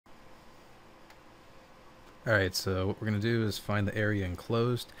Alright, so what we're going to do is find the area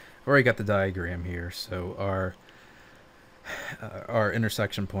enclosed. I've already got the diagram here, so our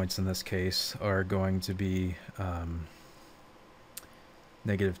intersection points in this case are going to be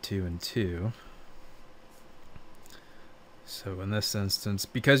 -2 and 2. So in this instance,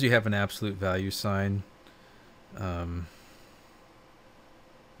 because you have an absolute value sign, well,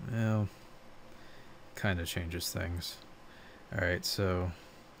 kind of changes things. Alright, so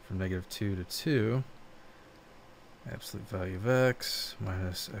from -2 to 2, absolute value of x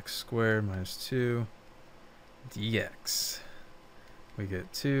minus x squared minus 2 dx. We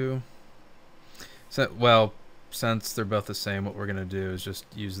get 2. So, well, since they're both the same, what we're going to do is just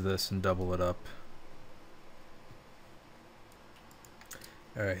use this and double it up.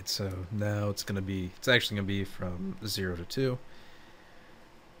 Alright, so now it's actually going to be from 0 to 2.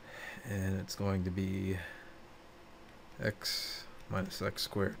 And it's going to be x minus x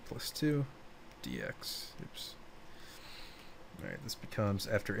squared plus 2 dx. Oops. Alright, this becomes,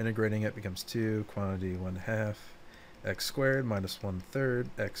 after integrating it, becomes 2, quantity 1/2, x squared minus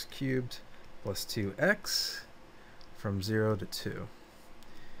 1/3, x cubed plus 2x from 0 to 2.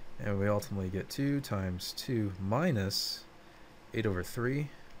 And we ultimately get 2 times 2 minus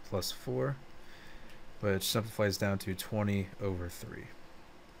 8/3 plus 4, which simplifies down to 20/3.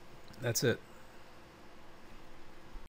 That's it.